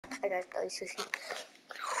I got the ice fishing.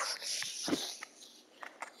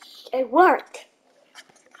 It worked.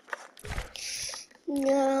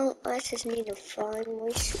 Now I just need to find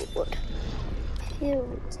my sword. Here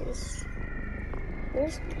it is.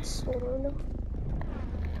 Where's the sword?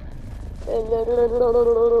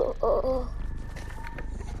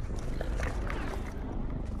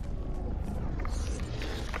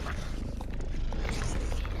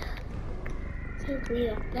 Can't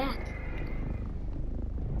believe I'm back.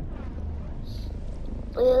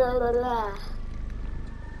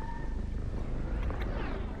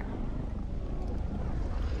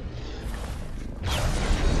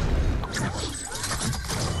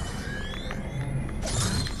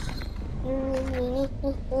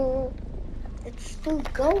 It's still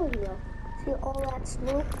going though. See all that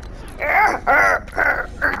smoke?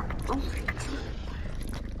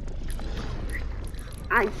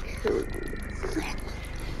 I killed you.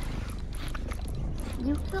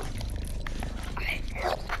 You killed? I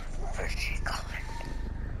killed fishy color.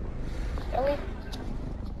 Really?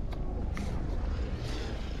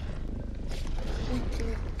 Do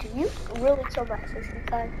you really kill that fishing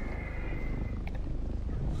guy?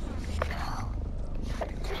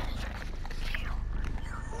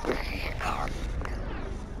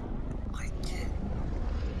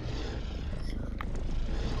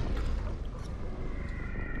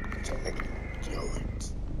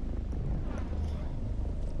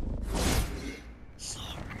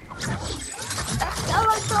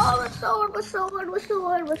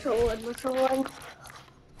 Sword.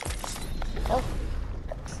 Oh,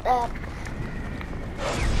 what's that?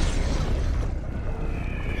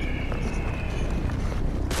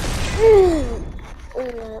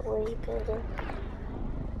 That way better.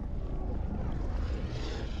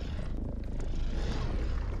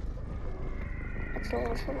 That's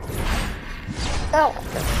awesome. Oh,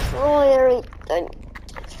 destroy everything.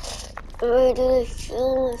 It is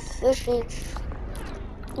so fishy.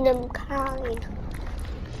 I'm kind.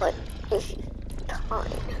 But fishy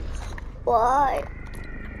kind. Why?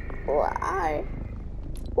 Why?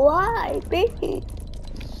 Why, baby?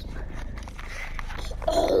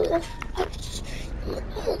 Oh,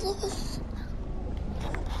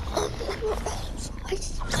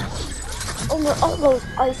 all those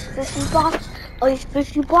ice fishing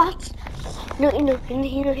bots. You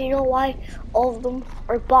know why all of them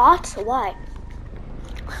are bots? Why?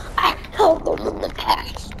 I killed them in the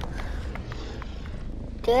past.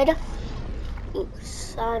 Did you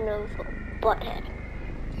son of a butthead?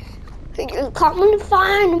 You're coming to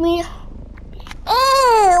find me.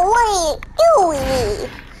 What are you doing?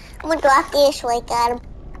 I'm gonna drop this like at him.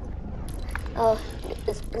 Oh,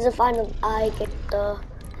 is it fine if I get the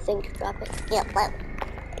thing to drop it? Yeah, but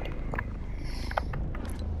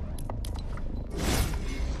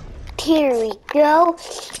here we go.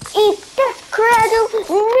 Eat this cradle,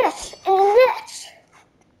 this and this.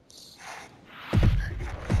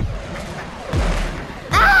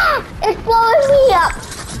 Ah! It's blowing me up.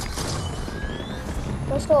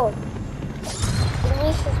 My sword. At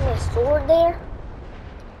least is my sword there.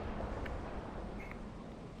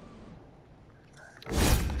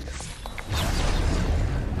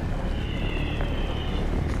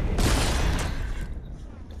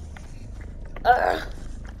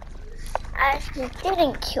 I actually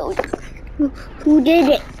didn't kill you. Who did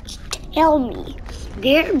it? Tell me.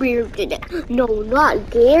 Gare Bear did it. No, not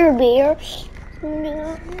Gare Bear.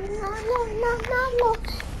 No.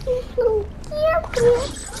 It's no Gare Bear.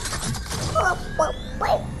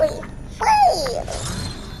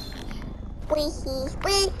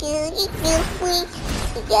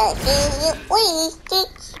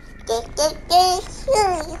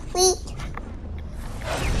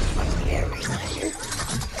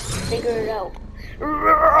 Figure it out.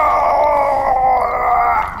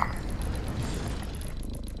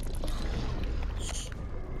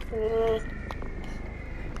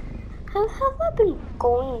 Have I been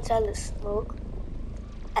going inside the smoke?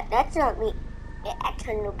 That's not me. That's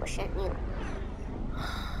 100% you.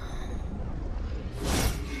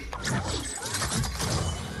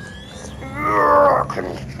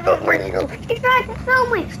 He's trying to kill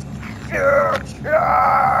me.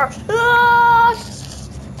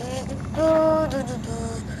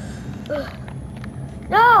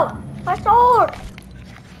 No! My sword!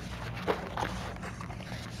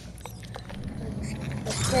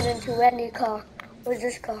 Let's get into any car. Where's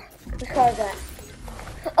this car? Whose car is that?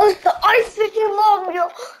 Oh, it's the ice fishing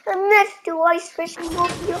mobile! I missed the ice fishing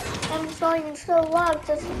mobile. I'm trying so loud.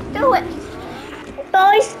 Just do it! It's the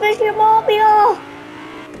ice fishing mobile!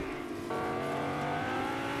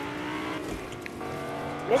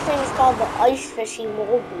 This thing is called the ice fishing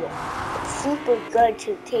mobile. It's super good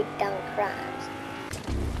to take down crabs.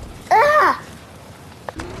 Ah!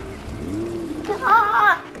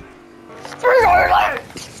 Ah!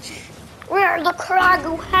 We're the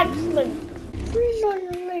Kragu headsman. Freeze on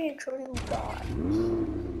your legs or you die.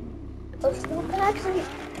 Let's go back to you.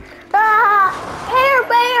 Ah! Hair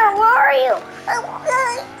Bear, where are you? I'm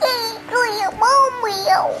going to your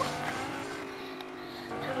mobile.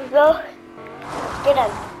 Here we go. Get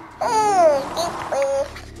in.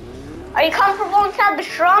 Are you comfortable inside the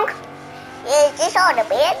trunk? Is this on the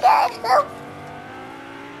bed, guys? No?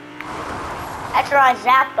 After I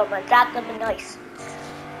zapped them, I zapped them in ice.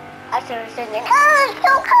 After I was thinking, Oh, it's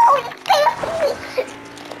so cold. It's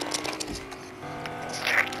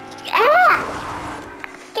ah!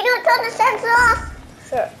 Can you turn the sensor off?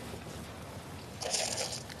 sure.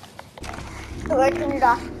 So I turned it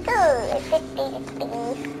off.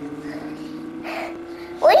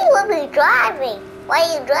 What do you want me driving? What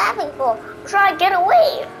are you driving for? Try to get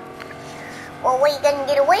away. Well, what are you going to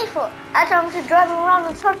get away for? After I'm just driving around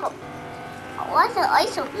in circles. What's the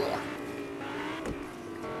ice over there?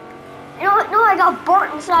 You know, I got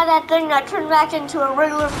burnt inside that thing and I turned back into a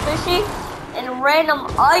regular fishy and random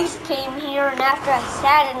ice came here and after I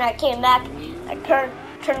sat and I came back, I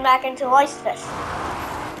turned back into ice fish.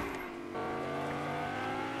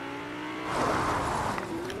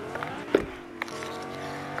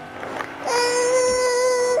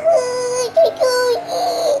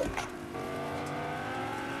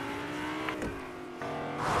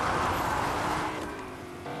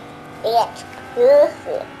 That's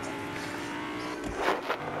perfect.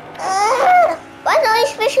 Why is the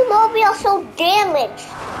ice fishing mobile so damaged?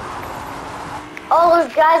 All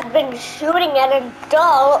those guys have been shooting at it.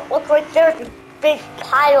 Duh, look right there's a big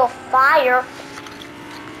pile of fire.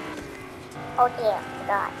 Oh yeah,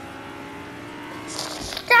 forgot.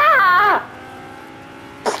 Ah!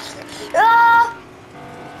 Ah!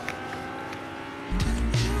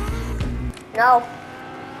 No.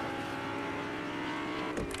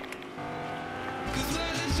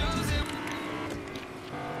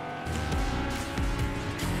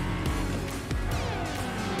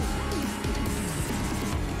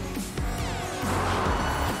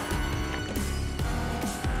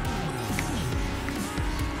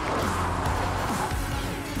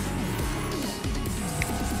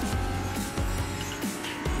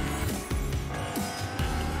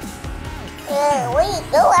 Where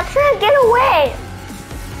you go? I'm trying to get away.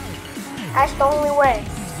 That's the only way.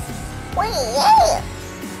 Where you at?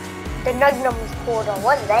 The Nugnum's portal.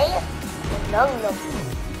 What's that? The Nugnum.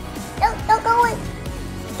 Don't go in.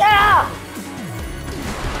 Get out!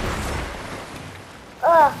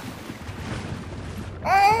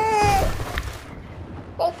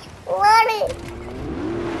 It's flooded.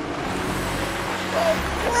 It's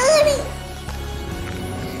flooded.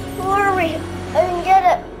 Hurry! I can get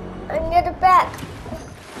it. I can get it back.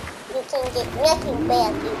 You can get nothing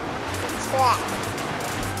back, you trap.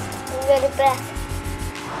 I can get it back.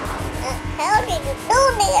 How did you do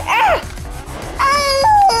that? Ah!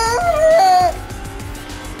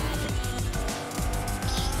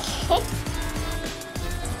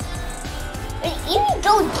 You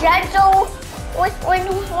go gentle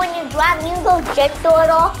when you drive. You go gentle at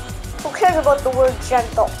all. Who cares about the word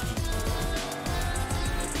gentle?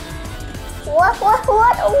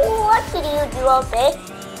 What did you do all day?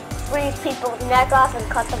 Freeze people's neck off and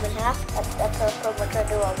cut them in half. That's pretty much I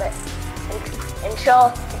do all day. And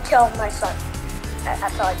kill my son.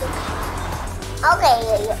 That's all I do. Okay,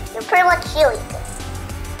 you're pretty much killing it.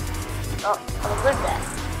 Oh, I'm a good guy.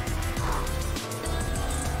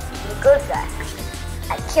 I'm a good guy.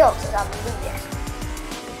 I killed because I'm a good guy.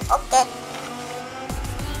 Okay.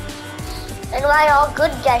 And why are all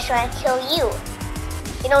good guys trying to kill you?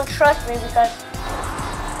 You don't trust me because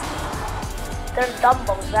they're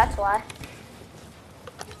Dumbos, that's why.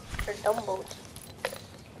 They're Dumbos.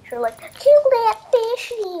 You're like, Kill that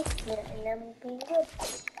fishy. yeah, and then we'll be good.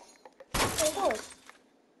 Oh,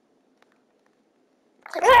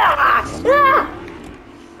 ah! Ah!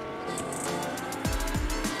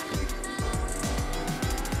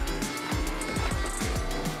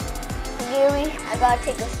 Really, I gotta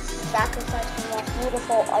take a sacrifice from that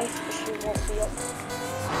beautiful ice fishing mobile.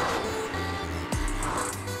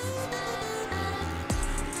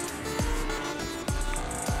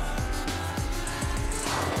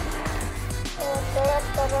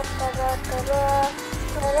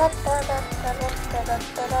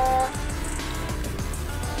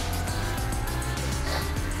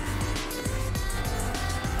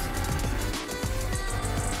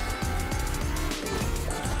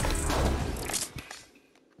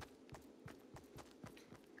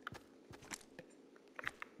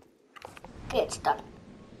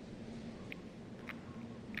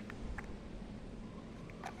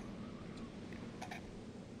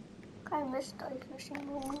 I missed ice fishing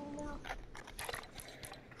movie now.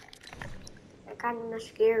 They're kind of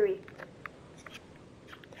scary.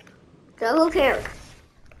 So who cares?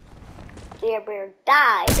 Dear Bear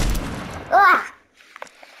died. Ah!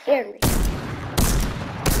 Scared me.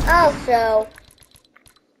 Also,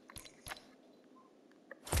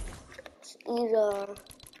 these are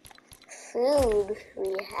food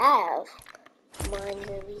we have. Mind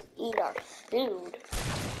that we eat our food.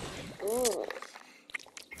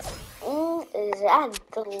 Is that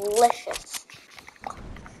delicious?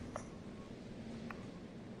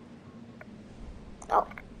 Oh.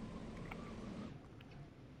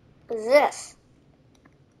 What is this?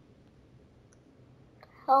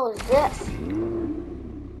 How is this?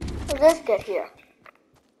 How did this get here?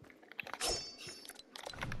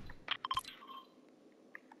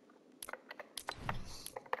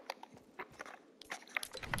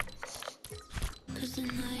 The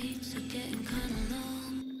nights are getting kind of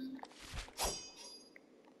long.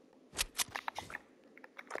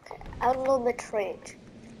 I don't know the trade.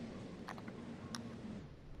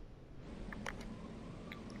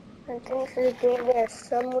 I think the game is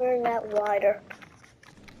somewhere in that water.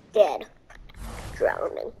 Dead.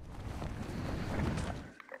 Drowning.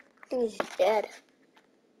 He's dead.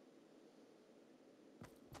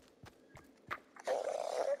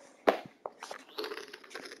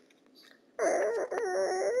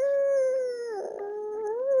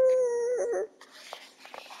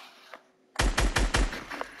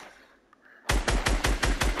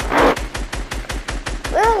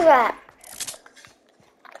 Where is that?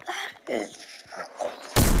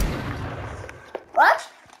 What?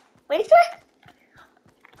 What did you say?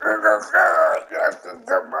 Craig,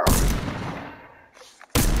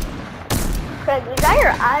 was that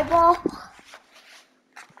your eyeball?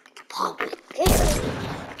 Probably did.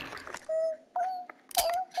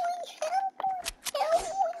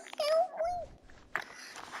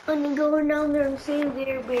 I'm gonna go down there and see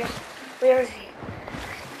Bear Bear. Where is he?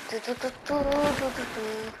 A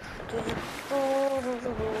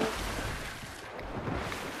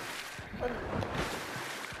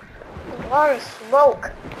lot of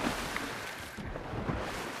smoke.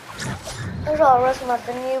 There's all the rest of my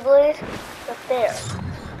thingy blade up there.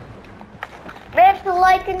 Make sure to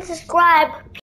like and subscribe.